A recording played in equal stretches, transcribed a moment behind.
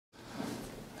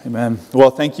Amen.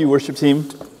 Well, thank you, worship team.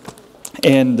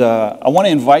 And I want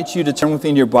to invite you to turn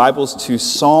within your Bibles to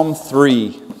Psalm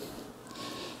 3.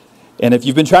 And if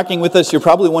you've been tracking with us, you're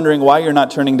probably wondering why you're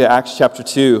not turning to Acts chapter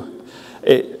 2.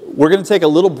 We're going to take a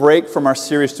little break from our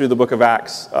series through the book of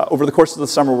Acts. Over the course of the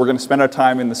summer, we're going to spend our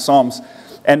time in the Psalms.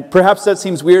 And perhaps that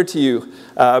seems weird to you.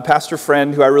 A pastor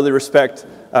friend who I really respect,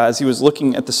 as he was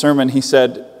looking at the sermon, he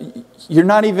said, "You're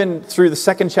not even through the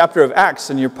second chapter of Acts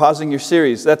and you're pausing your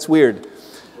series. That's weird."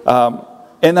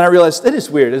 And then I realized it is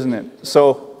weird, isn't it?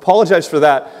 So apologize for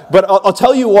that. But I'll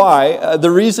tell you why. The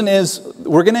reason is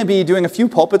we're going to be doing a few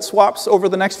pulpit swaps over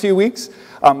the next few weeks.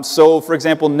 So, for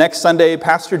example, next Sunday,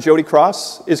 Pastor Jody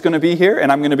Cross is going to be here,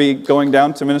 and I'm going to be going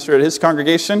down to minister at his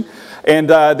congregation. And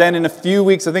then in a few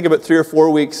weeks, I think about 3 or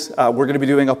 4 weeks, we're going to be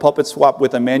doing a pulpit swap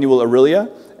with Emmanuel Aurelia,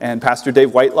 and Pastor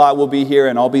Dave Whitelaw will be here,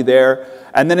 and I'll be there.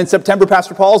 And then in September,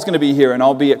 Pastor Paul's going to be here, and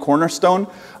I'll be at Cornerstone.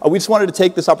 We just wanted to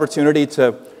take this opportunity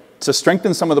to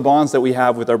strengthen some of the bonds that we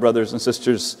have with our brothers and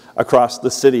sisters across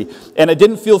the city. And it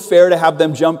didn't feel fair to have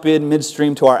them jump in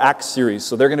midstream to our Acts series.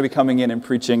 So they're going to be coming in and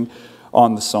preaching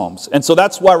on the Psalms. And so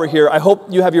that's why we're here. I hope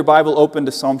you have your Bible open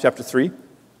to Psalm chapter 3.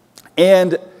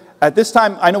 And at this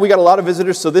time, I know we got a lot of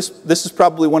visitors, so this is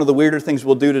probably one of the weirder things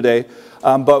we'll do today.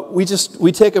 But we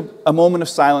take a moment of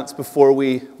silence before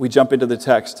we jump into the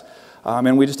text.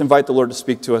 And we just invite the Lord to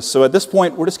speak to us. So at this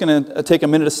point, we're just going to take a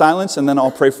minute of silence, and then I'll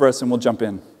pray for us, and we'll jump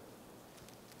in.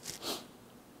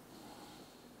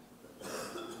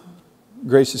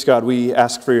 Gracious God, we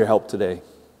ask for your help today.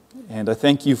 And I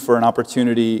thank you for an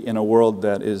opportunity in a world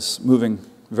that is moving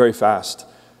very fast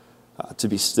to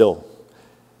be still.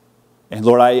 And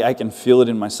Lord, I can feel it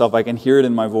in myself. I can hear it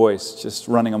in my voice, just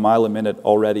running a mile a minute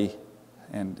already.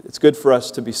 And it's good for us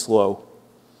to be slow.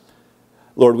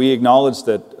 Lord, we acknowledge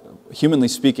that, humanly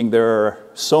speaking, there are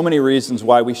so many reasons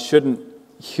why we shouldn't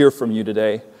hear from you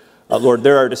today. Lord,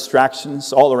 there are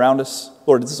distractions all around us.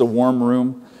 Lord, this is a warm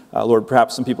room. Lord,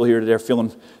 perhaps some people here today are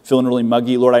feeling really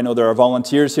muggy. Lord, I know there are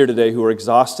volunteers here today who are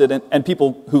exhausted and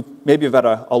people who maybe have had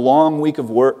a long week of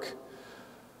work.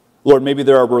 Lord, maybe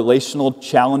there are relational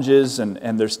challenges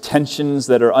and there's tensions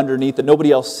that are underneath that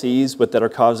nobody else sees but that are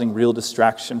causing real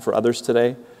distraction for others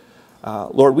today.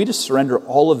 Lord, we just surrender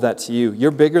all of that to you.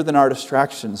 You're bigger than our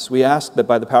distractions. We ask that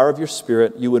by the power of your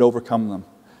Spirit, you would overcome them.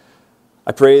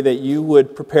 I pray that you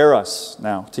would prepare us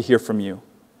now to hear from you.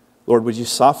 Lord, would you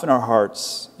soften our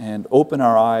hearts and open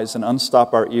our eyes and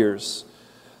unstop our ears?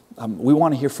 We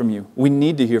want to hear from you. We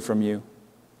need to hear from you.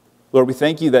 Lord, we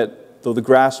thank you that though the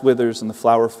grass withers and the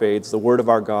flower fades, the word of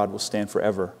our God will stand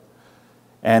forever.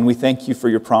 And we thank you for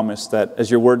your promise that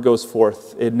as your word goes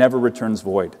forth, it never returns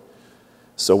void.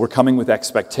 So we're coming with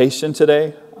expectation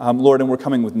today, Lord, and we're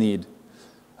coming with need.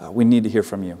 We need to hear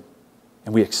from you,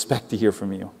 and we expect to hear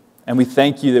from you. And we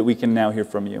thank you that we can now hear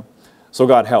from you. So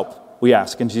God, help. We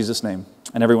ask in Jesus' name.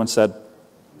 And everyone said,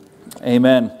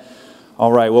 amen.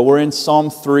 All right, well, we're in Psalm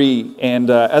 3.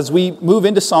 And as we move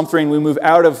into Psalm 3 and we move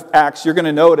out of Acts, you're going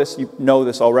to notice, you know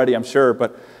this already, I'm sure,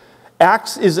 but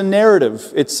Acts is a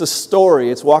narrative. It's a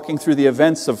story. It's walking through the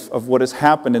events of what has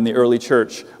happened in the early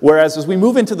church. Whereas as we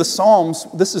move into the Psalms,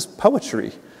 this is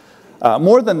poetry.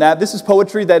 More than that, this is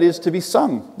poetry that is to be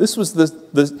sung. This was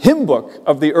the hymn book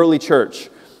of the early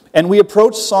church. And we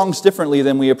approach songs differently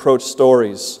than we approach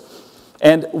stories.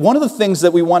 And one of the things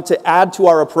that we want to add to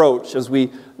our approach as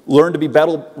we learn to be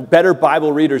better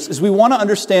Bible readers is we want to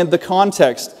understand the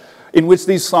context in which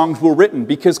these songs were written,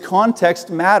 because context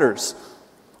matters.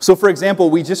 So, for example,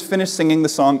 we just finished singing the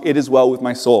song, "It Is Well With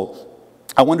My Soul."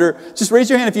 I wonder, just raise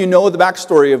your hand if you know the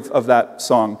backstory of that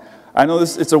song. I know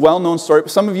it's a well-known story, but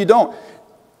some of you don't.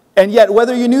 And yet,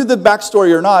 whether you knew the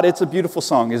backstory or not, it's a beautiful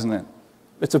song, isn't it?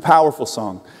 It's a powerful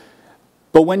song.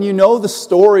 But when you know the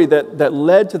story that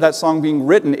led to that song being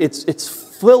written, it's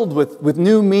filled with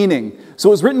new meaning. So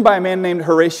it was written by a man named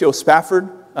Horatio Spafford.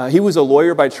 He was a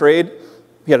lawyer by trade.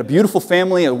 He had a beautiful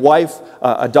family, a wife,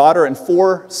 a daughter, and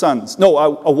 4 sons. No,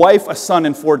 a wife, a son,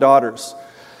 and 4 daughters.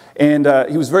 And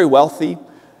he was very wealthy.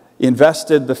 He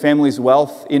invested the family's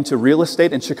wealth into real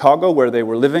estate in Chicago where they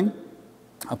were living.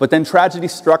 But then tragedy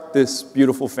struck this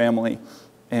beautiful family,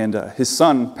 and his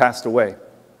son passed away.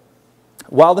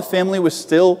 While the family was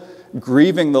still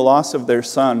grieving the loss of their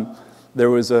son, there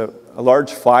was a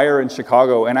large fire in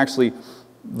Chicago, and actually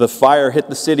the fire hit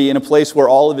the city in a place where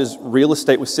all of his real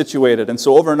estate was situated. And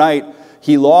so overnight,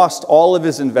 he lost all of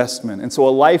his investment. And so a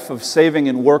life of saving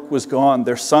and work was gone.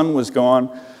 Their son was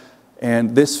gone,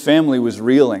 and this family was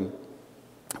reeling.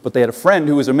 But they had a friend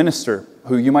who was a minister,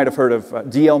 who you might have heard of,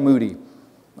 D.L. Moody,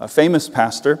 a famous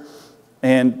pastor.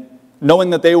 And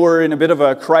knowing that they were in a bit of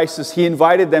a crisis, he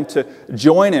invited them to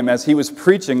join him as he was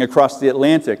preaching across the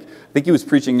Atlantic. I think he was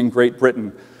preaching in Great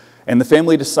Britain. And the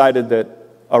family decided that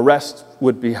a rest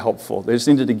would be helpful. They just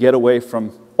needed to get away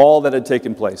from all that had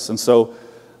taken place. And so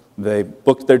they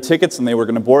booked their tickets and they were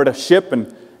going to board a ship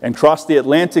and cross the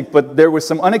Atlantic. But there was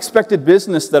some unexpected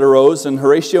business that arose, and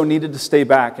Horatio needed to stay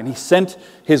back. And he sent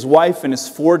his wife and his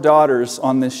 4 daughters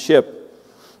on this ship.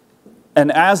 And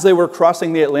as they were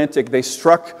crossing the Atlantic, they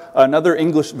struck another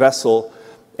English vessel,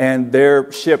 and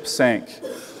their ship sank.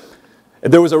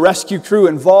 There was a rescue crew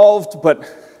involved, but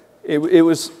it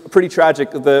was pretty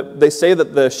tragic. They say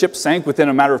that the ship sank within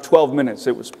a matter of 12 minutes.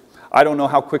 I don't know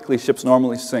how quickly ships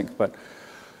normally sink, but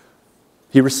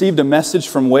he received a message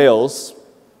from Wales,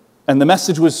 and the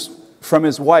message was from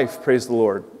his wife, praise the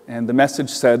Lord. And the message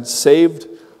said, "Saved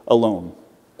alone."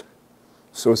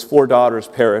 So his 4 daughters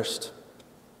perished.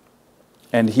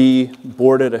 And he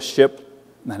boarded a ship,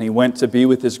 and he went to be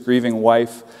with his grieving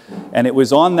wife. And it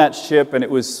was on that ship, and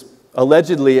it was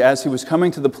allegedly as he was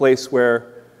coming to the place where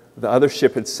the other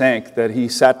ship had sank, that he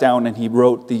sat down and he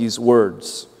wrote these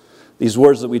words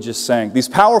that we just sang. These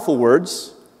powerful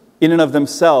words in and of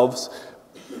themselves,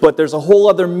 but there's a whole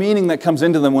other meaning that comes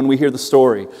into them when we hear the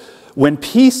story. When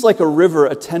peace like a river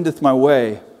attendeth my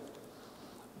way,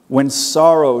 when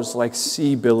sorrows like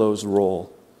sea billows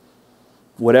roll,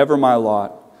 whatever my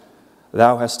lot,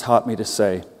 thou hast taught me to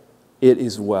say, it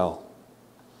is well.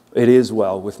 It is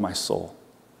well with my soul.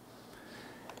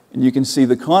 And you can see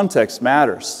the context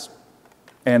matters.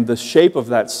 And the shape of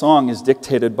that song is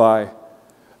dictated by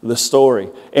the story.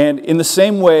 And in the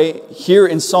same way, here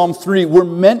in Psalm 3, we're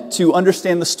meant to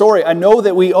understand the story. I know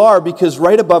that we are, because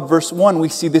right above verse 1, we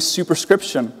see this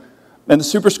superscription. And the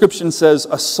superscription says,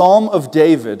 a psalm of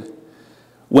David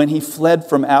when he fled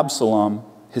from Absalom,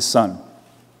 his son.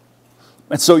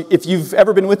 And so if you've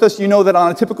ever been with us, you know that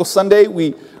on a typical Sunday,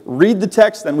 we read the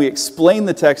text, then we explain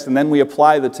the text, and then we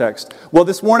apply the text. Well,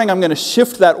 this morning I'm going to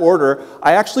shift that order.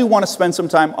 I actually want to spend some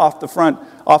time off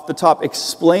the top,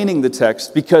 explaining the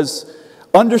text, because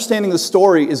understanding the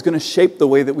story is going to shape the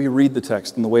way that we read the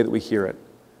text and the way that we hear it.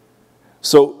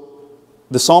 So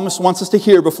the psalmist wants us to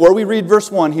hear, before we read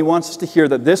verse 1, he wants us to hear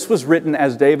that this was written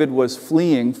as David was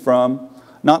fleeing from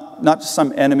not just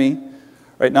some enemy,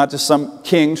 right? Not just some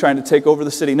king trying to take over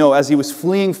the city. No, as he was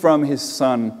fleeing from his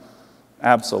son,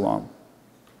 Absalom.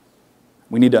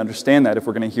 We need to understand that if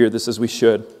we're going to hear this as we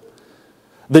should.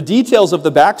 The details of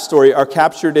the backstory are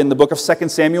captured in the book of 2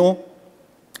 Samuel.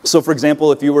 So, for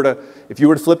example, if you were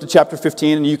to flip to chapter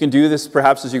 15, and you can do this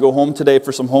perhaps as you go home today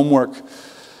for some homework,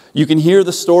 you can hear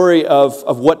the story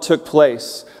of what took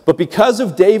place. But because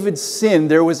of David's sin,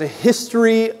 there was a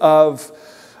history of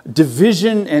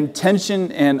division and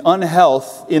tension and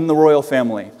unhealth in the royal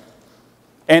family.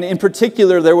 And in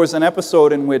particular, there was an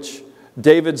episode in which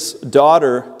David's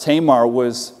daughter, Tamar,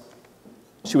 was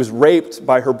raped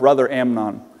by her brother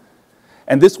Amnon.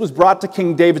 And this was brought to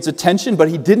King David's attention, but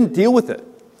he didn't deal with it.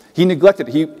 He neglected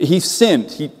it. He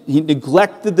sinned. He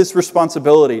neglected this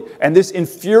responsibility. And this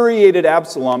infuriated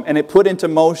Absalom, and it put into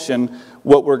motion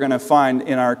what we're going to find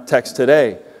in our text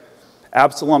today.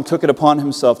 Absalom took it upon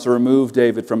himself to remove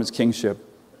David from his kingship.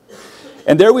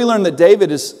 And there we learn that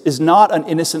David is not an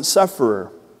innocent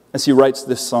sufferer, as he writes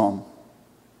this psalm.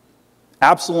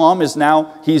 Absalom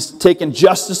he's taken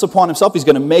justice upon himself. He's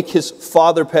going to make his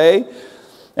father pay.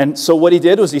 And so what he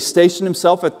did was he stationed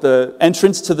himself at the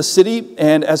entrance to the city,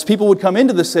 and as people would come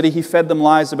into the city, he fed them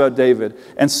lies about David.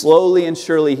 And slowly and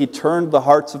surely he turned the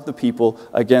hearts of the people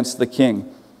against the king.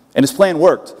 And his plan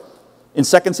worked. In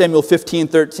 2 Samuel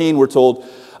 15:13, we're told,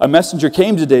 a messenger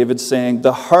came to David saying,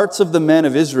 the hearts of the men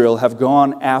of Israel have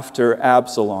gone after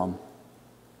Absalom.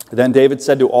 Then David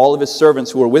said to all of his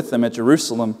servants who were with him at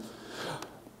Jerusalem,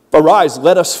 arise,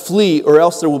 let us flee, or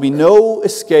else there will be no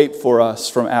escape for us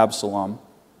from Absalom.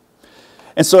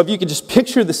 And so if you could just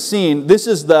picture the scene, this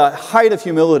is the height of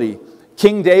humility.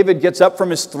 King David gets up from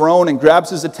his throne and grabs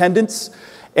his attendants,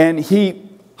 and he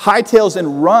hightails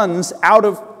and runs out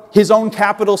of his own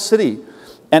capital city.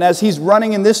 And as he's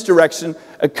running in this direction,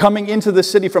 coming into the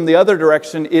city from the other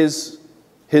direction is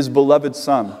his beloved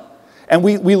son. And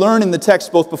we learn in the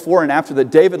text both before and after that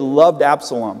David loved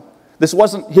Absalom. This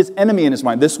wasn't his enemy in his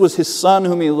mind. This was his son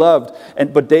whom he loved.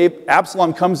 But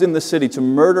Absalom comes in the city to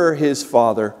murder his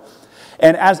father.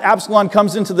 And as Absalom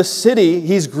comes into the city,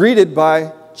 he's greeted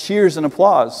by cheers and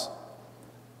applause.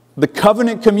 The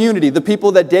covenant community, the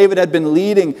people that David had been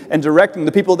leading and directing,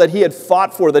 the people that he had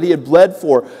fought for, that he had bled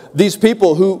for, these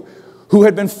people who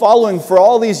had been following for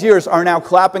all these years are now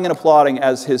clapping and applauding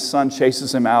as his son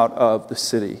chases him out of the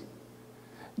city.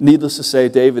 Needless to say,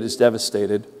 David is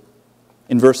devastated.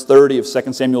 In verse 30 of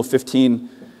 2 Samuel 15,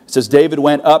 it says, David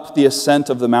went up the ascent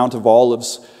of the Mount of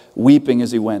Olives, weeping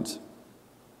as he went,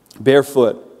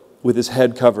 barefoot, with his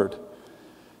head covered.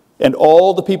 And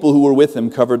all the people who were with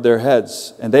him covered their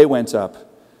heads, and they went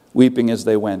up, weeping as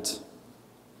they went.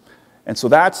 And so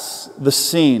that's the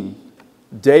scene.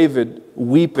 David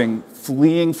weeping,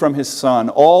 fleeing from his son.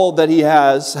 All that he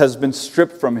has been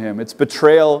stripped from him. It's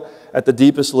betrayal at the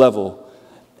deepest level.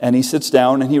 And he sits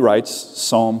down and he writes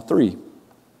Psalm 3.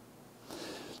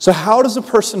 So how does a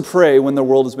person pray when the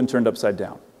world has been turned upside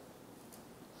down?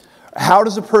 How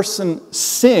does a person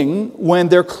sing when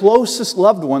their closest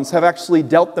loved ones have actually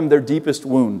dealt them their deepest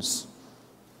wounds?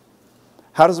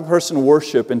 How does a person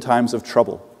worship in times of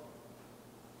trouble?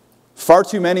 Far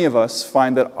too many of us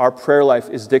find that our prayer life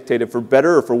is dictated, for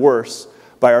better or for worse,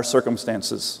 by our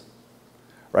circumstances.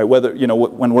 Right? Whether,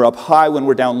 when we're up high, when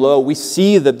we're down low, we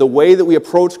see that the way that we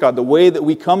approach God, the way that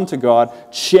we come to God,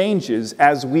 changes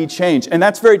as we change. And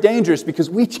that's very dangerous because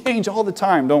we change all the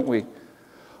time, don't we?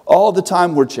 All the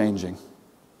time we're changing.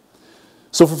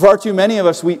 So for far too many of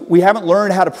us, we haven't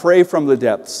learned how to pray from the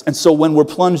depths. And so when we're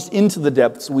plunged into the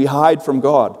depths, we hide from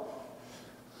God.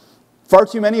 Far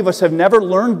too many of us have never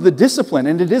learned the discipline,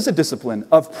 and it is a discipline,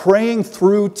 of praying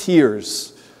through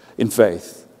tears in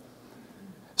faith.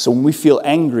 So when we feel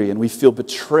angry and we feel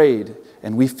betrayed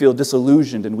and we feel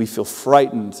disillusioned and we feel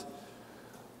frightened,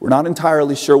 we're not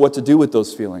entirely sure what to do with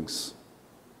those feelings.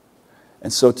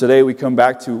 And so today we come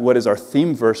back to what is our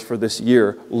theme verse for this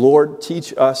year. Lord,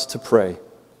 teach us to pray.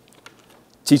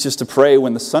 Teach us to pray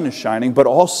when the sun is shining, but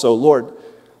also, Lord,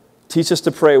 teach us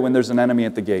to pray when there's an enemy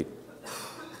at the gate.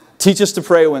 Teach us to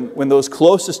pray when those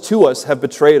closest to us have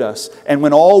betrayed us and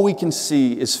when all we can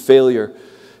see is failure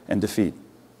and defeat.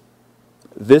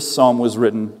 This psalm was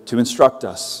written to instruct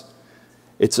us.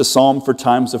 It's a psalm for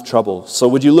times of trouble. So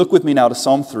would you look with me now to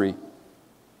Psalm 3.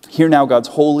 Hear now God's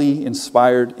holy,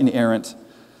 inspired, inerrant,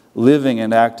 living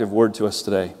and active word to us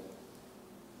today.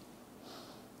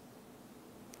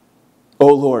 O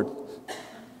Lord,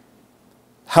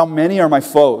 how many are my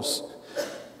foes?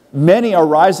 Many are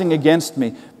rising against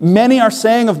me. Many are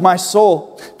saying of my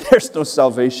soul, there's no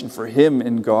salvation for him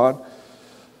in God.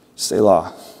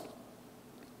 Selah.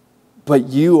 But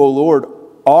you, O Lord,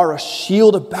 are a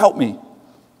shield about me,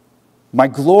 my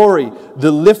glory,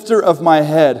 the lifter of my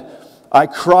head. I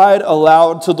cried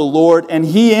aloud to the Lord, and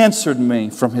he answered me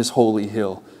from his holy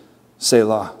hill.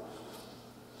 Selah.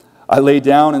 I lay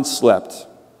down and slept.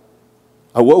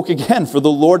 I woke again, for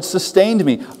the Lord sustained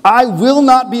me. I will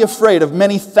not be afraid of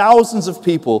many thousands of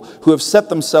people who have set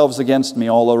themselves against me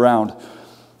all around.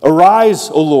 Arise,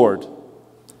 O Lord.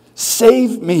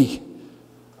 Save me,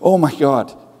 oh my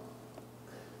God.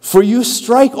 For you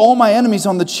strike all my enemies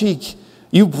on the cheek.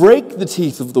 You break the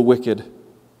teeth of the wicked.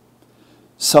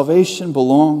 Salvation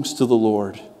belongs to the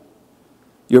Lord.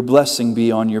 Your blessing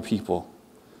be on your people.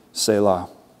 Selah.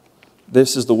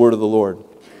 This is the word of the Lord.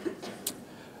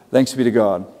 Thanks be to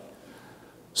God.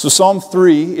 So Psalm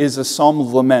 3 is a psalm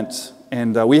of lament.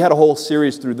 And we had a whole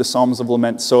series through the Psalms of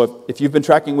Lament. So if you've been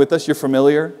tracking with us, you're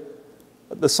familiar.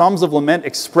 The Psalms of Lament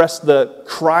express the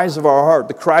cries of our heart,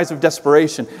 the cries of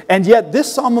desperation. And yet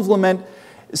this Psalm of Lament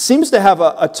seems to have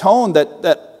a tone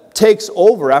that takes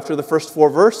over after the first 4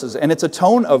 verses. And it's a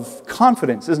tone of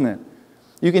confidence, isn't it?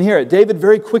 You can hear it. David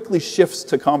very quickly shifts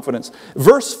to confidence.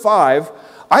 Verse 5,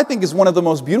 I think, is one of the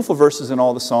most beautiful verses in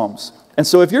all the Psalms. And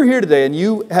so if you're here today and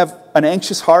you have an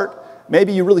anxious heart,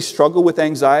 maybe you really struggle with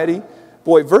anxiety,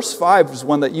 boy, verse 5 is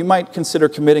one that you might consider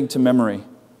committing to memory.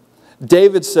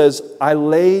 David says, I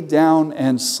lay down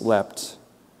and slept.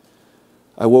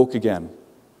 I woke again,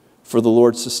 for the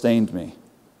Lord sustained me.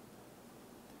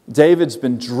 David's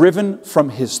been driven from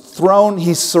his throne.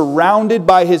 He's surrounded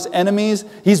by his enemies.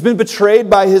 He's been betrayed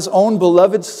by his own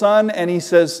beloved son. And he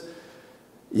says,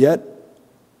 yet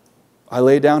I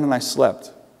lay down and I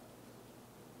slept.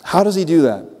 How does he do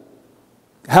that?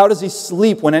 How does he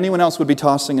sleep when anyone else would be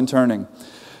tossing and turning?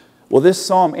 Well, this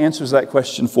psalm answers that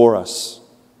question for us.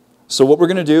 So what we're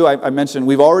going to do, I mentioned,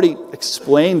 we've already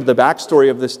explained the backstory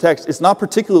of this text. It's not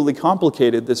particularly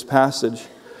complicated, this passage.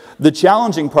 The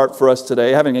challenging part for us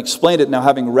today, having explained it, now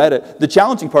having read it, the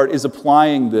challenging part is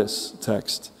applying this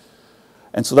text.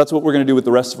 And so that's what we're going to do with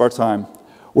the rest of our time.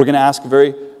 We're going to ask a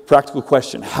very practical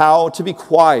question. How to be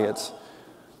quiet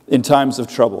in times of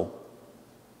trouble.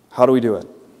 How do we do it?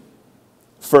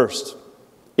 First,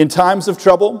 in times of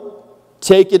trouble,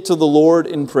 take it to the Lord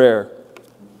in prayer.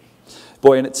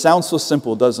 Boy, and it sounds so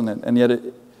simple, doesn't it? And yet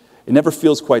it never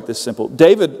feels quite this simple.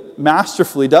 David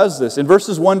masterfully does this. In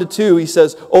verses 1 to 2, he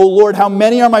says, O Lord, how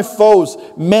many are my foes?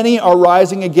 Many are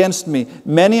rising against me.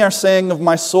 Many are saying of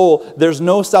my soul, there's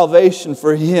no salvation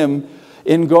for him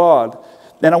in God.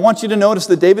 And I want you to notice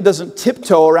that David doesn't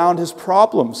tiptoe around his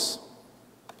problems.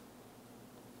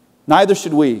 Neither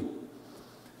should we.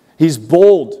 He's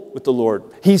bold with the Lord.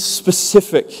 He's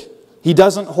specific. He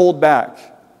doesn't hold back.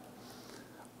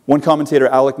 One commentator,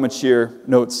 Alec Machir,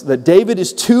 notes that David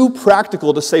is too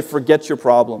practical to say, forget your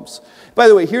problems. By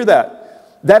the way, hear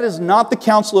that. That is not the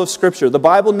counsel of Scripture. The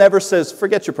Bible never says,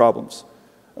 forget your problems.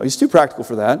 Oh, he's too practical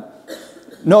for that.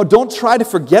 No, don't try to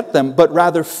forget them, but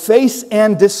rather face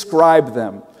and describe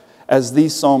them, as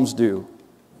these Psalms do.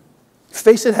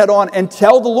 Face it head on and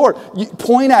tell the Lord. You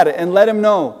point at it and let Him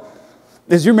know.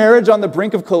 Is your marriage on the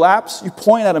brink of collapse? You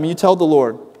point at Him and you tell the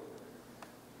Lord.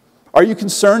 Are you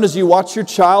concerned as you watch your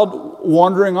child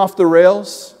wandering off the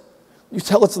rails? You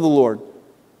tell it to the Lord.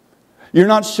 You're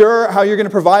not sure how you're going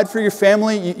to provide for your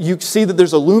family. You see that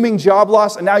there's a looming job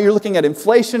loss, and now you're looking at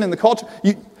inflation in the culture.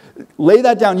 You lay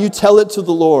that down. You tell it to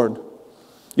the Lord.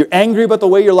 You're angry about the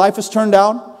way your life has turned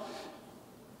out,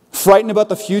 frightened about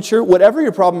the future. Whatever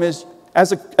your problem is,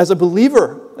 as a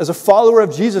believer, as a follower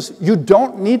of Jesus, you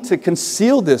don't need to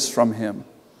conceal this from Him.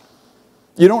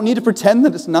 You don't need to pretend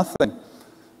that it's nothing.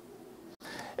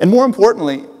 And more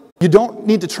importantly, you don't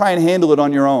need to try and handle it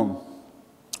on your own.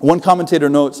 One commentator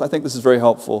notes, I think this is very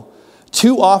helpful,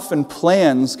 too often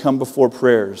plans come before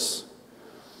prayers.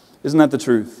 Isn't that the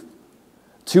truth?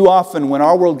 Too often when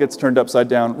our world gets turned upside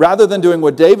down, rather than doing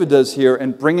what David does here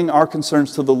and bringing our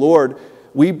concerns to the Lord,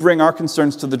 we bring our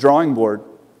concerns to the drawing board.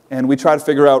 And we try to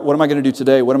figure out, what am I going to do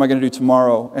today? What am I going to do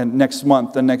tomorrow and next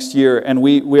month and next year? And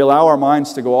we allow our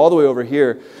minds to go all the way over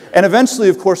here. And eventually,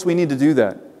 of course, we need to do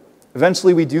that.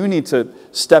 Eventually, we do need to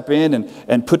step in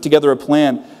and put together a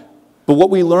plan. But what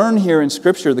we learn here in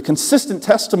Scripture, the consistent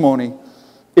testimony,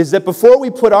 is that before we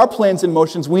put our plans in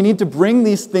motion, we need to bring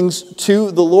these things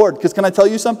to the Lord. Because can I tell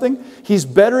you something? He's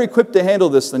better equipped to handle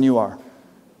this than you are.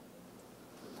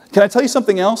 Can I tell you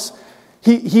something else?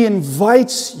 He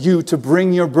invites you to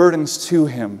bring your burdens to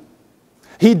Him.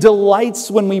 He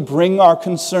delights when we bring our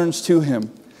concerns to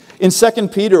Him. In 2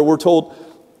 Peter, we're told,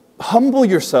 humble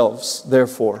yourselves,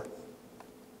 therefore,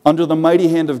 under the mighty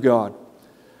hand of God,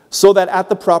 so that at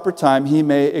the proper time He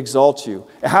may exalt you.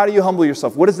 How do you humble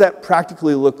yourself? What does that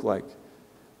practically look like?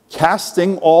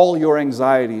 Casting all your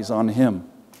anxieties on Him,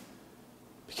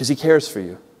 because He cares for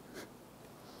you.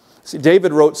 See,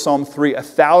 David wrote Psalm 3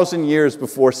 1,000 years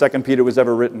before 2 Peter was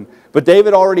ever written. But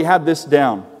David already had this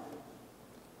down.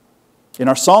 In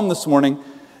our psalm this morning,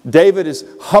 David is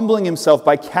humbling himself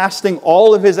by casting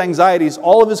all of his anxieties,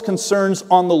 all of his concerns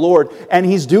on the Lord. And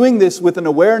he's doing this with an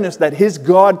awareness that his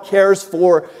God cares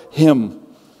for him.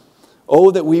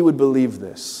 Oh, that we would believe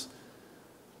this,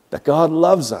 that God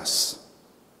loves us.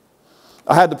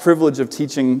 I had the privilege of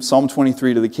teaching Psalm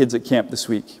 23 to the kids at camp this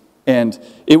week. And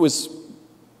it was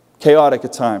chaotic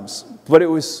at times, but it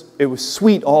was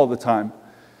sweet all the time.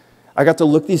 I got to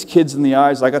look these kids in the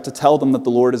eyes. I got to tell them that the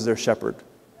Lord is their shepherd.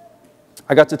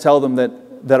 I got to tell them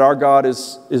that our God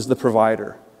is the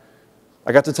provider.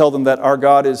 I got to tell them that our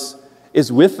God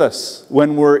is with us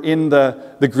when we're in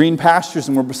the green pastures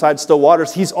and we're beside still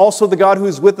waters. He's also the God who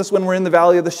is with us when we're in the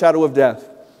valley of the shadow of death.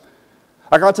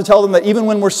 I got to tell them that even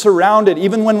when we're surrounded,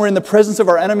 even when we're in the presence of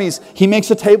our enemies, He makes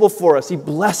a table for us. He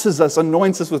blesses us,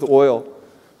 anoints us with oil.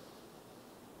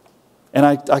 And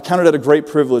I counted it a great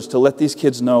privilege to let these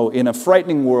kids know in a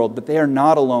frightening world that they are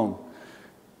not alone.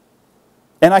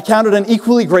 And I counted an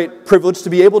equally great privilege to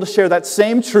be able to share that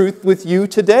same truth with you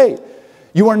today.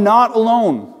 You are not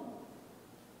alone.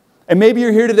 And maybe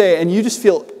you're here today and you just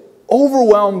feel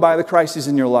overwhelmed by the crises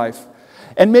in your life.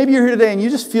 And maybe you're here today and you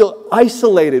just feel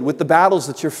isolated with the battles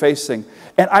that you're facing.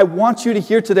 And I want you to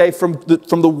hear today from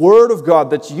the Word of God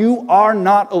that you are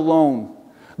not alone.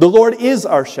 The Lord is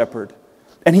our shepherd.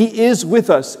 And He is with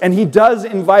us, and He does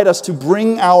invite us to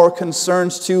bring our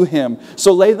concerns to Him.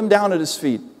 So lay them down at His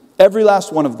feet, every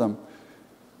last one of them.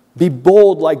 Be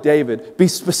bold like David, be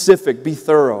specific, be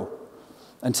thorough,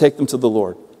 and take them to the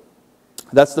Lord.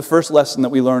 That's the first lesson that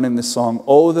we learn in this song.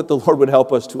 Oh, that the Lord would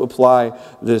help us to apply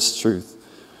this truth.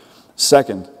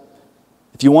 Second,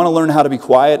 if you want to learn how to be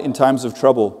quiet in times of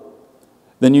trouble,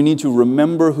 then you need to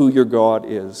remember who your God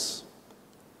is.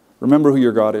 Remember who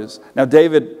your God is. Now,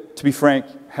 David, to be frank,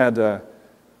 had a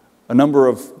number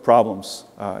of problems.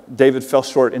 David fell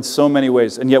short in so many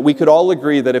ways, and yet we could all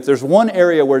agree that if there's one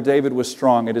area where David was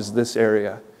strong, it is this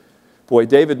area. Boy,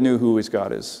 David knew who his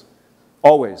God is.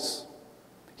 Always.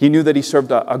 He knew that he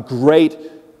served a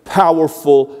great,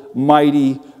 powerful,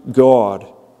 mighty God.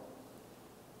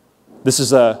 This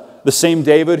is the same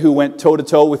David who went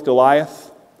toe-to-toe with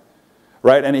Goliath.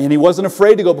 right? And he wasn't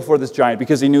afraid to go before this giant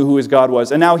because he knew who his God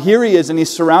was. And now here he is, and he's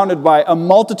surrounded by a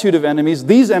multitude of enemies.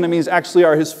 These enemies actually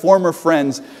are his former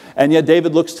friends, and yet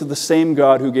David looks to the same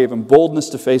God who gave him boldness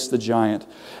to face the giant.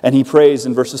 And he prays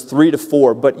in verses 3 to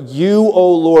 4, "But you,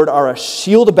 O Lord, are a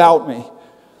shield about me,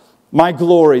 my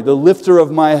glory, the lifter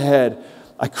of my head.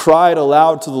 I cried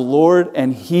aloud to the Lord,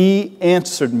 and he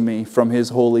answered me from his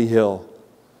holy hill."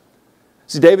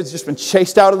 See, David's just been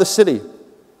chased out of the city,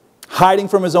 hiding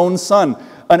from his own son.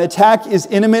 An attack is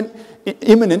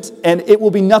imminent, and it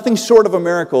will be nothing short of a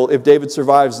miracle if David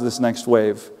survives this next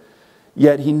wave.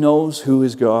 Yet he knows who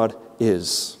his God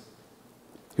is.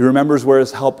 He remembers where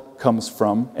his help comes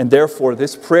from, and therefore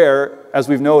this prayer, as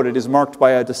we've noted, is marked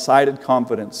by a decided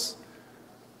confidence.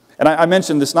 And I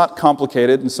mentioned this, not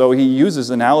complicated, and so he uses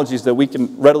analogies that we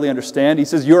can readily understand. He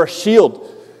says, "You're a shield."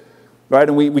 Right?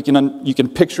 And you can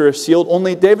picture a shield.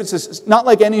 Only David says, it's not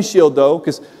like any shield though,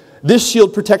 because this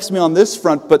shield protects me on this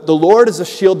front, but the Lord is a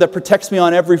shield that protects me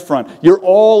on every front. You're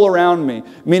all around me.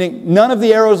 Meaning none of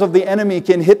the arrows of the enemy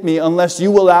can hit me unless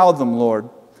you allow them, Lord.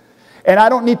 And I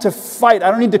don't need to fight. I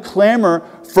don't need to clamor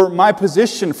for my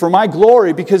position, for my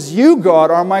glory, because you, God,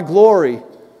 are my glory.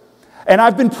 And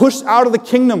I've been pushed out of the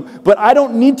kingdom, but I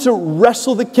don't need to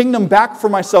wrestle the kingdom back for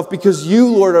myself because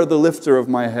you, Lord, are the lifter of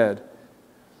my head.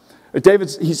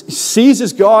 David, he sees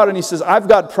his God and he says, "I've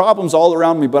got problems all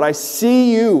around me, but I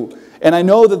see you, and I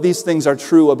know that these things are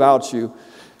true about you."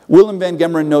 Willem Van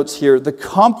Gemeren notes here, "The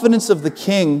confidence of the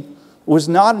king was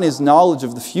not in his knowledge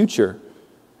of the future,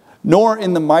 nor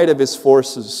in the might of his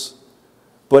forces,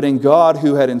 but in God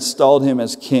who had installed him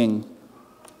as king."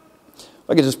 If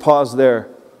I could just pause there.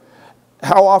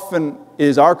 How often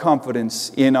is our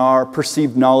confidence in our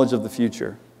perceived knowledge of the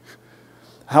future?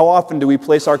 How often do we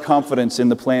place our confidence in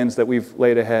the plans that we've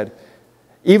laid ahead?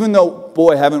 Even though,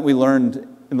 boy, haven't we learned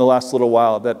in the last little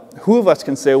while that who of us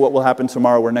can say what will happen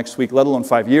tomorrow or next week, let alone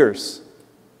 5 years?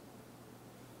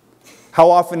 How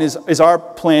often is our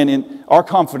plan in our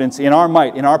confidence, in our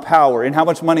might, in our power, in how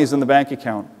much money is in the bank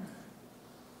account?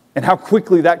 And how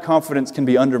quickly that confidence can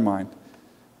be undermined.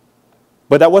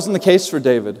 But that wasn't the case for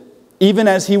David. Even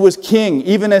as he was king,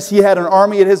 even as he had an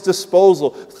army at his disposal,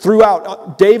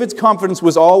 throughout, David's confidence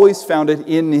was always founded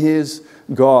in his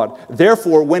God.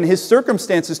 Therefore, when his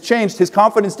circumstances changed, his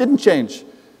confidence didn't change.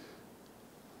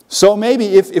 So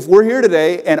maybe if we're here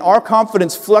today and our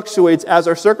confidence fluctuates as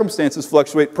our circumstances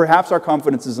fluctuate, perhaps our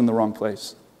confidence is in the wrong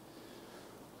place.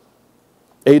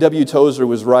 A.W. Tozer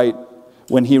was right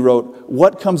when he wrote,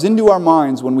 "What comes into our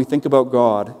minds when we think about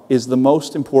God is the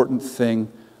most important thing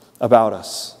about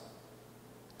us."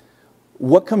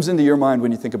 What comes into your mind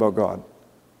when you think about God?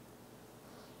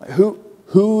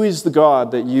 Who is the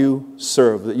God that you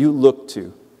serve, that you look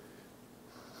to?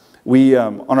 We,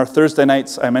 on our Thursday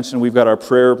nights, I mentioned we've got our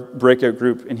prayer breakout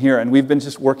group in here, and we've been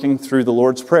just working through the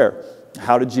Lord's Prayer.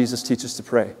 How did Jesus teach us to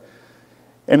pray?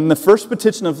 And in the first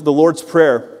petition of the Lord's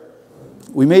Prayer,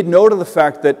 we made note of the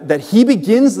fact that he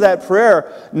begins that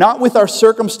prayer not with our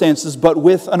circumstances, but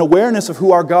with an awareness of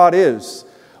who our God is.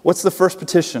 What's the first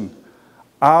petition?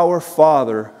 "Our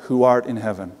Father who art in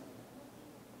heaven,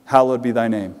 hallowed be thy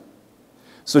name."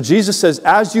 So Jesus says,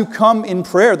 as you come in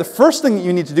prayer, the first thing that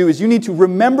you need to do is you need to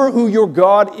remember who your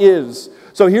God is.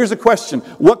 So here's a question.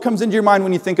 What comes into your mind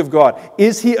when you think of God?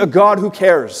 Is he a God who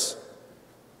cares?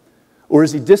 Or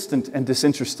is he distant and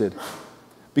disinterested?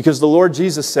 Because the Lord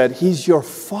Jesus said, he's your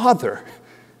Father.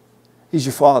 He's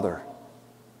your Father.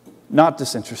 Not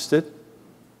disinterested.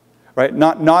 Right?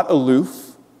 Not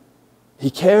aloof. He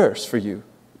cares for you.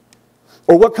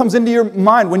 Or what comes into your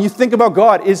mind when you think about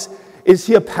God? Is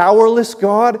he a powerless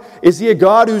God? Is he a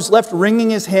God who's left wringing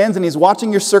his hands and he's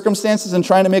watching your circumstances and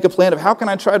trying to make a plan of how can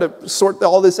I try to sort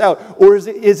all this out? Or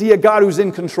is he a God who's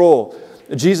in control?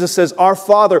 Jesus says, "Our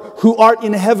Father who art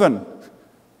in heaven,"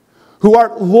 who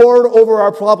art Lord over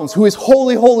our problems, who is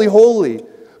holy, holy, holy,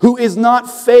 who is not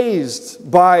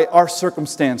fazed by our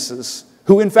circumstances,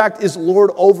 who in fact is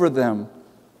Lord over them.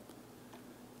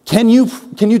 Can you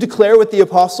declare with the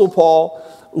Apostle Paul,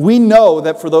 "We know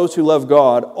that for those who love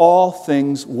God, all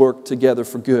things work together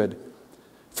for good,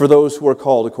 for those who are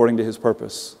called according to his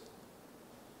purpose"?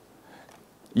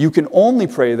 You can only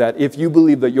pray that if you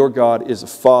believe that your God is a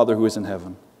Father who is in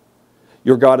heaven.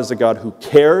 Your God is a God who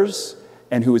cares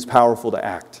and who is powerful to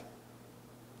act.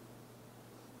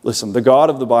 Listen, the God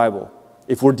of the Bible,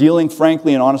 if we're dealing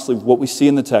frankly and honestly with what we see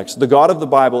in the text, the God of the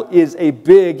Bible is a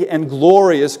big and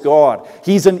glorious God.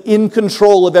 He's an in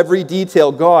control of every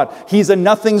detail God. He's a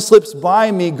nothing slips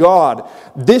by me God.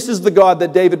 This is the God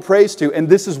that David prays to, and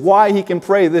this is why he can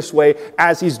pray this way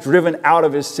as he's driven out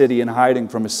of his city and hiding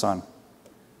from his son.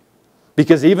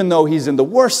 Because even though he's in the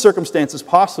worst circumstances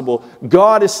possible,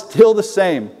 God is still the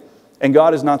same, and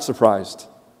God is not surprised.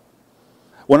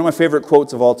 One of my favorite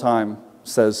quotes of all time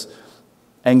says,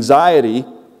 "Anxiety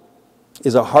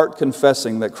is a heart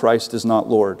confessing that Christ is not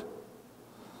Lord."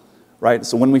 Right?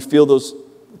 So when we feel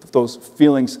those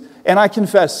feelings, and I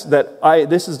confess that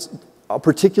this is a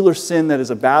particular sin that is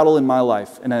a battle in my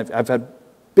life, and I've had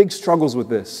big struggles with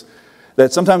this,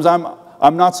 that sometimes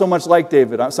I'm not so much like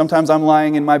David. Sometimes I'm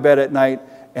lying in my bed at night,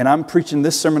 and I'm preaching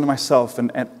this sermon to myself,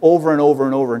 and over and over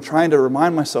and over, and trying to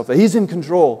remind myself that he's in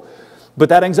control. But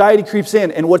that anxiety creeps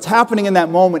in, and what's happening in that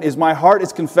moment is my heart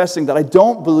is confessing that I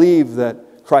don't believe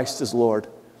that Christ is Lord.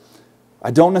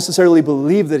 I don't necessarily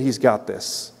believe that he's got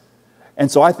this. And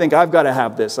so I think I've got to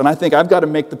have this, and I think I've got to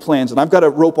make the plans, and I've got to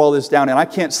rope all this down, and I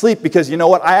can't sleep because, you know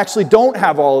what, I actually don't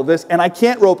have all of this, and I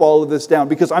can't rope all of this down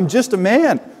because I'm just a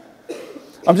man.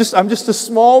 I'm just a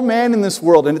small man in this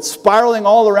world, and it's spiraling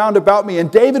all around about me. And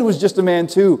David was just a man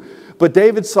too. But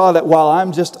David saw that while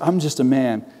I'm just a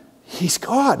man, he's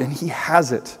God, and he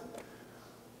has it.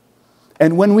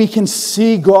 And when we can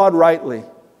see God rightly,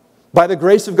 by the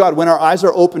grace of God, when our eyes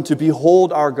are open to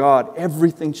behold our God,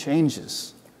 everything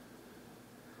changes.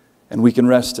 And we can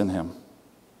rest in him.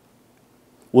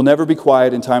 We'll never be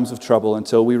quiet in times of trouble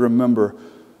until we remember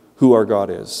who our God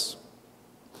is.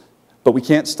 But we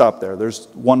can't stop there. There's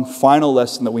one final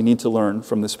lesson that we need to learn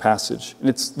from this passage. And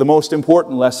it's the most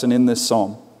important lesson in this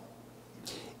psalm.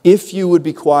 If you would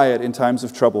be quiet in times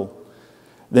of trouble,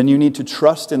 then you need to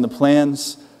trust in the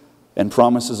plans and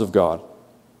promises of God.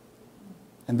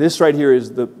 And this right here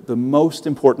is the most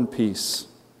important piece.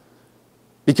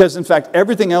 Because, in fact,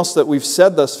 everything else that we've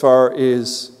said thus far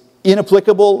is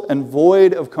inapplicable and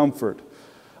void of comfort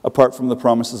apart from the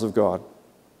promises of God.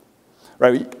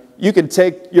 Right? You can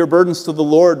take your burdens to the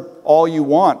Lord all you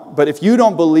want, but if you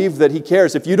don't believe that he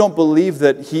cares, if you don't believe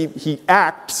that he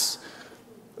acts,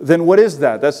 then what is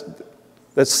that?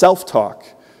 That's self-talk.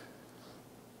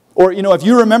 Or, if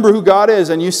you remember who God is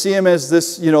and you see him as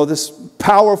this, this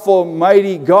powerful,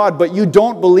 mighty God, but you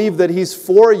don't believe that he's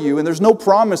for you, and there's no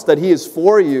promise that he is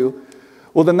for you,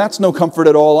 well, then that's no comfort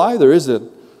at all either, is it?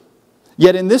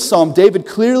 Yet in this psalm, David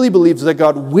clearly believes that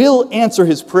God will answer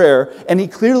his prayer, and he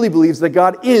clearly believes that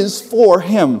God is for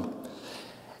him.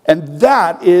 And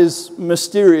that is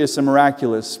mysterious and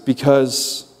miraculous,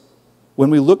 because when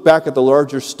we look back at the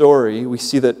larger story, we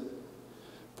see that,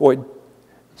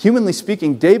 humanly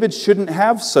speaking, David shouldn't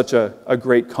have such a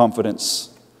great confidence.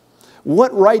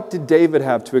 What right did David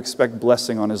have to expect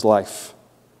blessing on his life?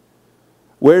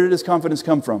 Where did his confidence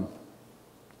come from?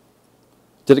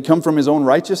 Did it come from his own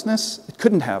righteousness? It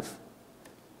couldn't have.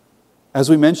 As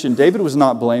we mentioned, David was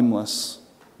not blameless,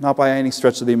 not by any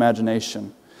stretch of the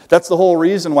imagination. That's the whole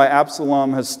reason why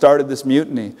Absalom has started this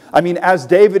mutiny. I mean, as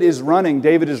David is running,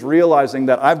 David is realizing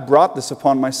that I've brought this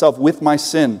upon myself with my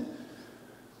sin.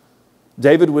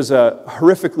 David was a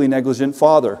horrifically negligent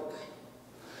father.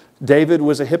 David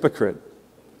was a hypocrite.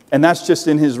 And that's just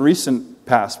in his recent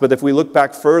past. But if we look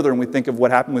back further and we think of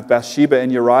what happened with Bathsheba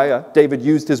and Uriah, David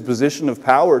used his position of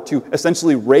power to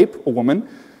essentially rape a woman.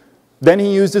 Then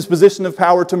he used his position of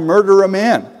power to murder a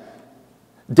man.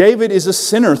 David is a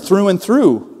sinner through and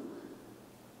through.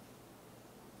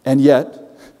 And yet,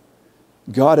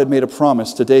 God had made a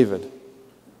promise to David.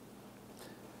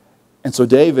 And so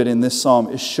David in this psalm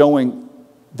is showing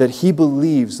that he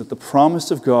believes that the promise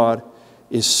of God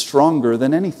is stronger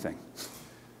than anything.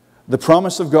 The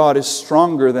promise of God is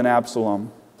stronger than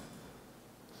Absalom.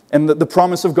 And the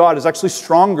promise of God is actually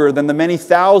stronger than the many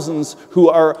thousands who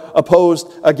are opposed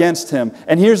against him.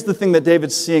 And here's the thing that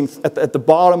David's seeing at the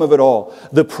bottom of it all.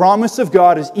 The promise of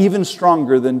God is even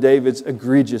stronger than David's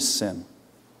egregious sin.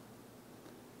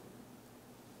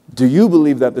 Do you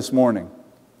believe that this morning?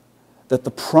 That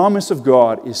the promise of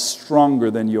God is stronger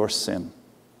than your sin?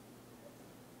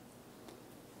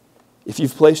 If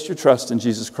you've placed your trust in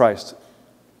Jesus Christ,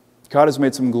 God has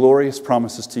made some glorious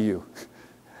promises to you.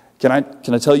 Can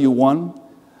I tell you one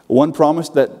promise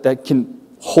that can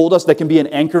hold us, that can be an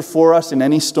anchor for us in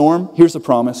any storm? Here's a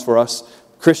promise for us,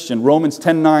 Christian. Romans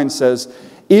 10:9 says,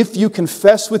 if you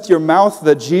confess with your mouth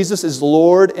that Jesus is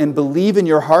Lord and believe in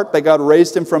your heart that God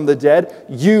raised him from the dead,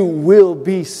 you will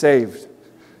be saved.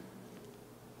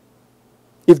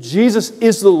 If Jesus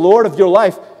is the Lord of your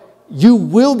life, you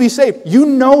will be saved. You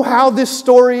know how this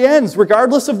story ends,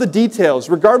 regardless of the details,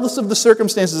 regardless of the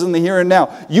circumstances in the here and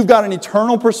now. You've got an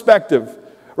eternal perspective,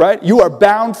 right? You are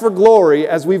bound for glory,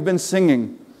 as we've been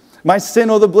singing. My sin,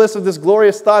 oh, the bliss of this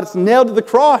glorious thought. It's nailed to the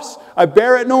cross. I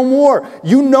bear it no more.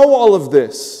 You know all of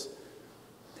this.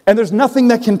 And there's nothing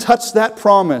that can touch that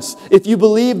promise. If you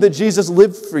believe that Jesus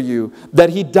lived for you,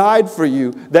 that He died for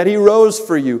you, that He rose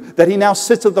for you, that He now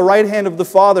sits at the right hand of the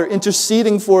Father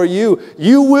interceding for you,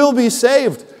 you will be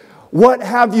saved. What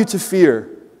have you to fear?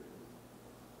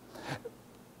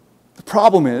 The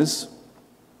problem is,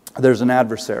 there's an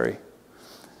adversary.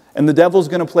 And the devil's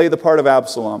going to play the part of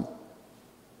Absalom.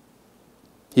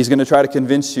 He's going to try to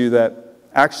convince you that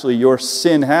actually your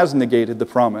sin has negated the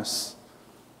promise.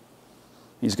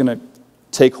 He's going to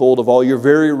take hold of all your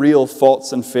very real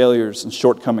faults and failures and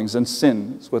shortcomings, and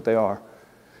sin is what they are.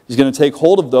 He's going to take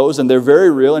hold of those, and they're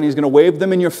very real, and he's going to wave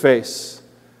them in your face.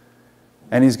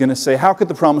 And he's going to say, how could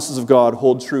the promises of God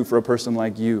hold true for a person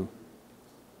like you?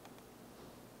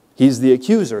 He's the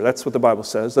accuser. That's what the Bible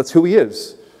says. That's who he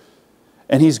is.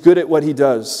 And he's good at what he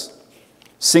does.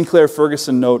 Sinclair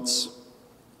Ferguson notes,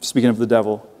 speaking of the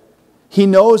devil, he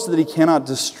knows that he cannot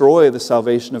destroy the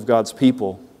salvation of God's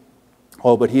people.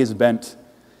 Oh, but he is bent,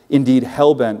 indeed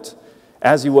hell-bent,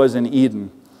 as he was in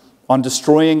Eden, on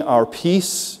destroying our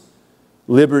peace,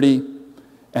 liberty,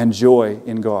 and joy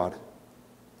in God.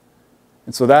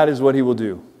 And so that is what he will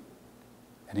do.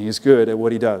 And he is good at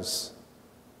what he does.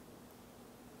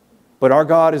 But our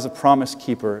God is a promise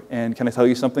keeper, and can I tell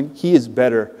you something? He is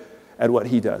better at what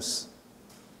he does.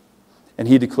 And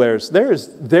he declares, there is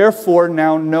therefore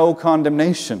now no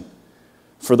condemnation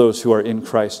for those who are in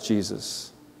Christ Jesus.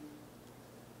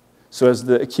 So as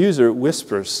the accuser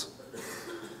whispers,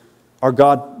 our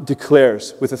God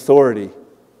declares with authority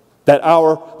that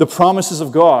the promises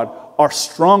of God are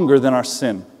stronger than our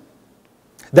sin.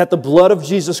 That the blood of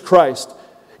Jesus Christ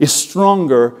is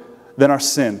stronger than our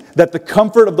sin. That the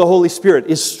comfort of the Holy Spirit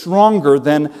is stronger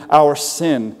than our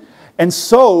sin. And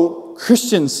so,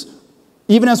 Christians,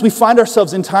 even as we find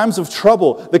ourselves in times of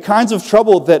trouble, the kinds of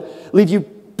trouble that leave you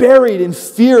buried in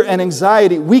fear and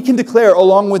anxiety, we can declare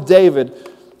along with David,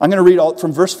 I'm going to read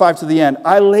from verse 5 to the end.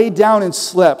 I lay down and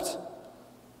slept.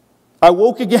 I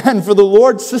woke again, for the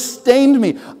Lord sustained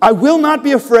me. I will not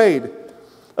be afraid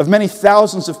of many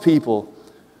thousands of people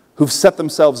who've set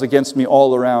themselves against me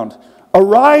all around.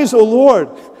 Arise, O Lord.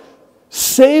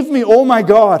 Save me, O my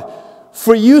God.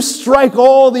 For you strike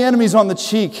all the enemies on the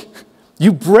cheek.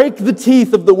 You break the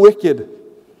teeth of the wicked.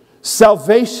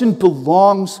 Salvation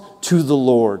belongs to the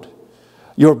Lord.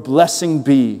 Your blessing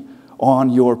be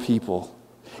on your people.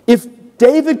 If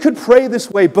David could pray this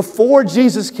way before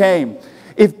Jesus came,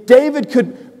 if David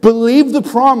could believe the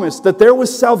promise that there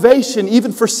was salvation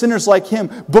even for sinners like him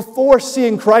before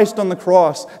seeing Christ on the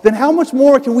cross, then how much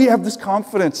more can we have this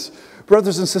confidence,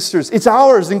 brothers and sisters? It's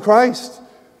ours in Christ.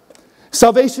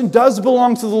 Salvation does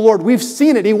belong to the Lord. We've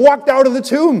seen it. He walked out of the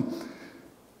tomb.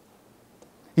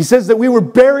 He says that we were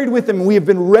buried with Him and we have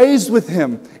been raised with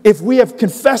Him. If we have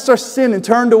confessed our sin and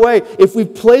turned away, if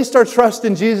we've placed our trust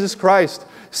in Jesus Christ,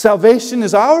 salvation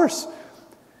is ours.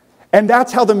 And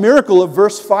that's how the miracle of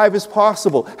verse 5 is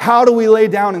possible. How do we lay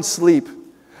down and sleep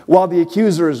while the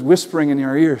accuser is whispering in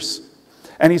our ears?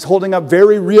 And he's holding up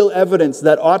very real evidence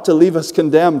that ought to leave us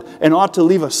condemned and ought to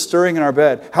leave us stirring in our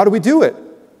bed. How do we do it?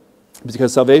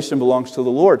 Because salvation belongs to the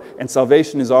Lord, and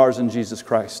salvation is ours in Jesus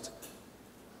Christ.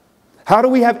 How do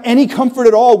we have any comfort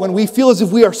at all when we feel as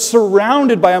if we are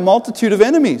surrounded by a multitude of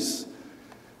enemies?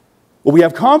 Well, we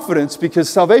have confidence because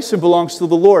salvation belongs to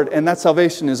the Lord, and that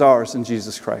salvation is ours in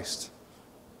Jesus Christ.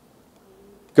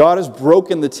 God has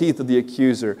broken the teeth of the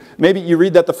accuser. Maybe you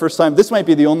read that the first time. This might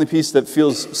be the only piece that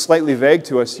feels slightly vague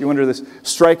to us. You wonder this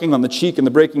striking on the cheek and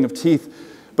the breaking of teeth.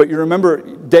 But you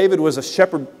remember, David was a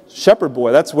shepherd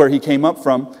boy. That's where he came up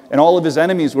from. And all of his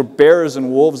enemies were bears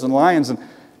and wolves and lions.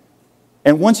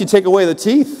 And once you take away the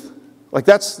teeth,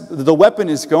 the weapon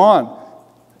is gone.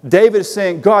 David is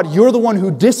saying, God, you're the one who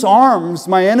disarms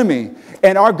my enemy.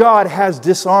 And our God has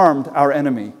disarmed our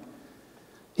enemy.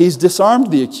 He's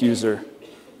disarmed the accuser.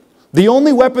 The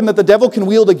only weapon that the devil can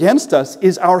wield against us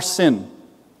is our sin.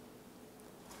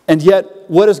 And yet,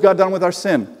 what has God done with our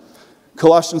sin?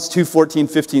 Colossians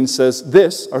 2:14-15 says,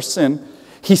 this, our sin,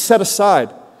 He set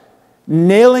aside,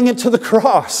 nailing it to the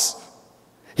cross.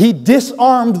 He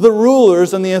disarmed the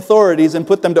rulers and the authorities and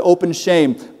put them to open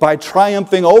shame by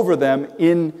triumphing over them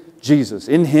in Jesus,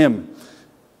 in Him.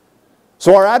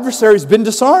 So our adversary's been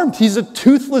disarmed. He's a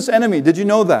toothless enemy. Did you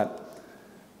know that?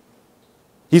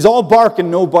 He's all bark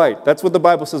and no bite. That's what the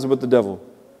Bible says about the devil.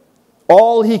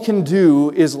 All he can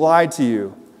do is lie to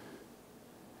you.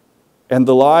 And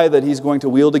the lie that he's going to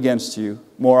wield against you,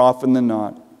 more often than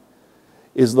not,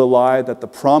 is the lie that the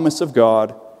promise of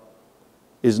God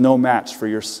is no match for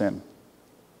your sin.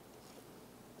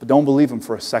 But don't believe him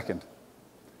for a second,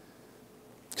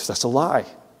 because that's a lie.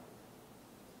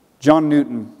 John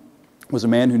Newton was a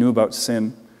man who knew about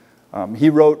sin. He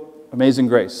wrote Amazing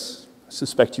Grace. I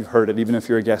suspect you've heard it, even if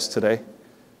you're a guest today.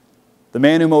 The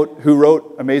man who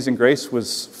wrote Amazing Grace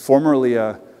was formerly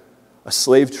a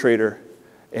slave trader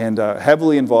and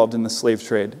heavily involved in the slave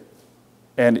trade.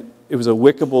 And it was a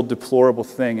wickable, deplorable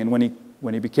thing. And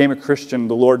when he became a Christian,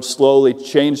 the Lord slowly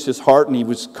changed his heart, and he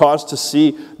was caused to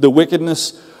see the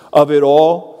wickedness of it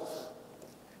all.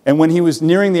 And when he was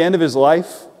nearing the end of his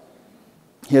life,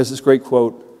 he has this great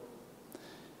quote.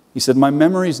 He said, "My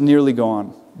memory's nearly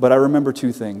gone, but I remember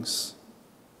two things.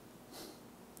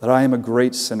 That I am a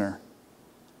great sinner,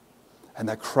 and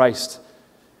that Christ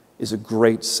is a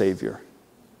great Savior."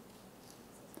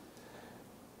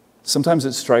 Sometimes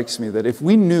it strikes me that if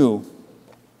we knew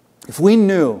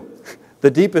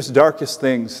the deepest, darkest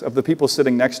things of the people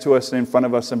sitting next to us and in front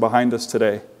of us and behind us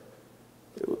today,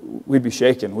 we'd be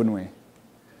shaken, wouldn't we?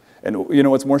 And you know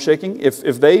what's more shaking?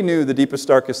 If they knew the deepest,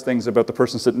 darkest things about the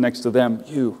person sitting next to them,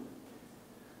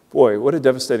 boy, what a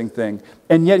devastating thing.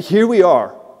 And yet here we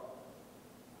are,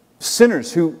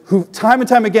 sinners who time and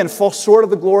time again fall short of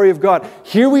the glory of God.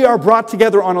 Here we are brought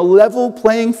together on a level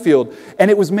playing field, and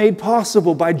it was made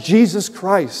possible by Jesus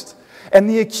Christ. And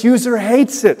the accuser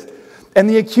hates it. And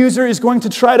the accuser is going to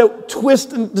try to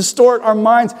twist and distort our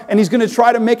minds, and he's going to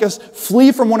try to make us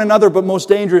flee from one another, but most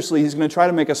dangerously, he's going to try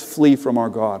to make us flee from our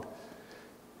God.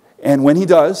 And when he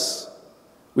does,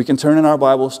 we can turn in our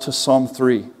Bibles to Psalm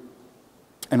 3,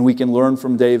 and we can learn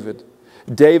from David.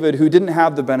 David, who didn't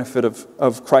have the benefit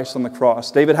of Christ on the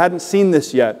cross. David hadn't seen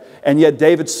this yet, and yet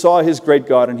David saw his great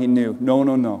God, and he knew,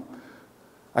 no.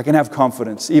 I can have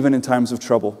confidence, even in times of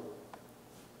trouble.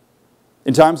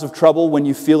 In times of trouble, when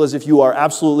you feel as if you are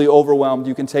absolutely overwhelmed,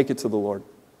 you can take it to the Lord.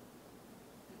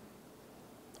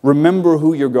 Remember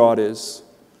who your God is.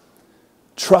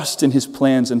 Trust in His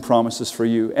plans and promises for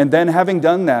you. And then, having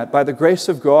done that, by the grace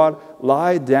of God,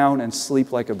 lie down and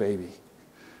sleep like a baby.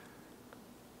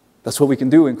 That's what we can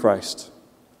do in Christ.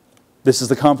 This is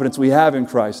the confidence we have in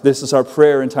Christ. This is our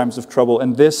prayer in times of trouble.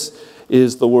 And this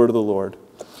is the word of the Lord.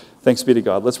 Thanks be to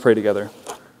God. Let's pray together.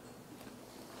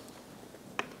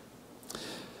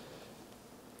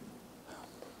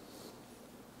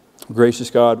 Gracious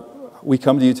God, we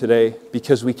come to you today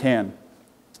because we can.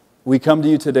 We come to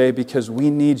you today because we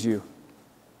need you.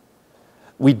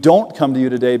 We don't come to you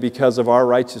today because of our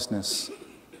righteousness.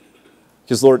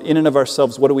 Because, Lord, in and of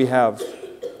ourselves, what do we have?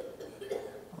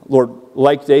 Lord,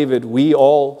 like David, we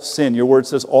all sin. Your word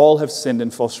says all have sinned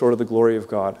and fall short of the glory of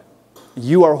God.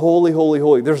 You are holy, holy,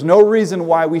 holy. There's no reason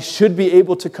why we should be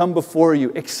able to come before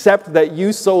you except that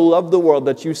you so loved the world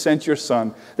that you sent your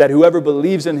Son, that whoever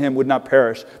believes in Him would not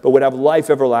perish, but would have life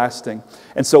everlasting.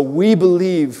 And so we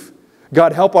believe,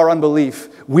 God, help our unbelief.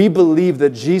 We believe that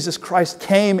Jesus Christ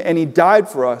came and He died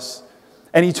for us,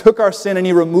 and He took our sin and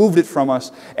He removed it from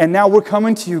us. And now we're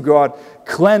coming to you, God,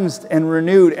 cleansed and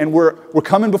renewed, and we're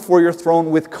coming before your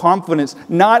throne with confidence,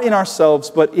 not in ourselves,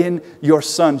 but in your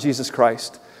Son, Jesus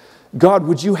Christ. God,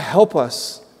 would you help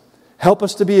us? Help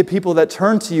us to be a people that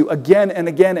turn to you again and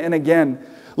again and again.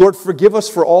 Lord, forgive us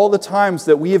for all the times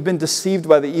that we have been deceived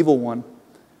by the evil one.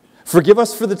 Forgive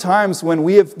us for the times when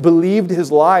we have believed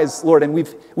his lies, Lord, and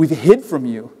we've hid from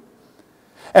you.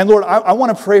 And Lord, I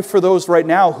want to pray for those right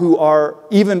now who are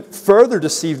even further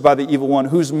deceived by the evil one,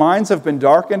 whose minds have been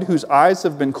darkened, whose eyes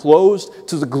have been closed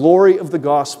to the glory of the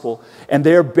gospel. And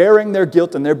they're bearing their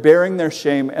guilt and they're bearing their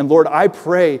shame. And Lord, I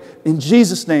pray in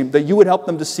Jesus' name that you would help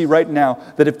them to see right now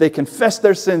that if they confess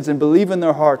their sins and believe in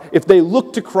their heart, if they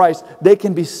look to Christ, they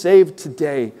can be saved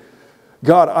today.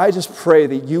 God, I just pray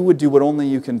that you would do what only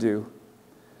you can do.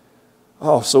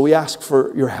 Oh, so we ask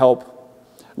for your help.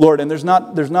 Lord, and there's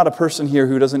not a person here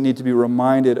who doesn't need to be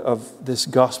reminded of this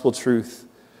gospel truth,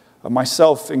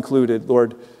 myself included,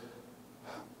 Lord.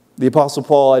 The Apostle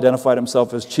Paul identified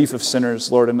himself as chief of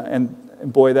sinners, Lord,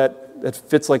 and boy, that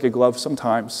fits like a glove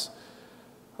sometimes.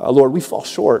 Lord, we fall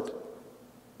short,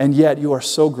 and yet you are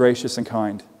so gracious and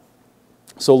kind.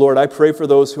 So, Lord, I pray for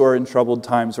those who are in troubled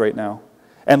times right now.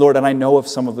 And Lord, and I know of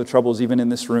some of the troubles even in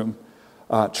this room,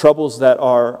 troubles that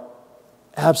are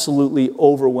absolutely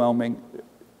overwhelming.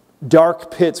 Dark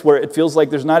pits where it feels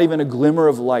like there's not even a glimmer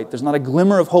of light. There's not a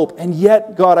glimmer of hope. And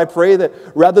yet, God, I pray that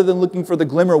rather than looking for the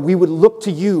glimmer, we would look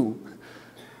to you,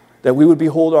 that we would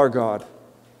behold our God.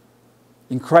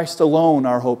 In Christ alone,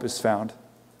 our hope is found.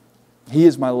 He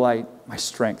is my light, my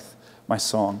strength, my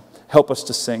song. Help us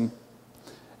to sing.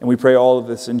 And we pray all of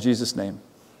this in Jesus' name.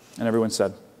 And everyone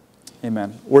said,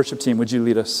 amen. Worship team, would you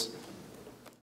lead us?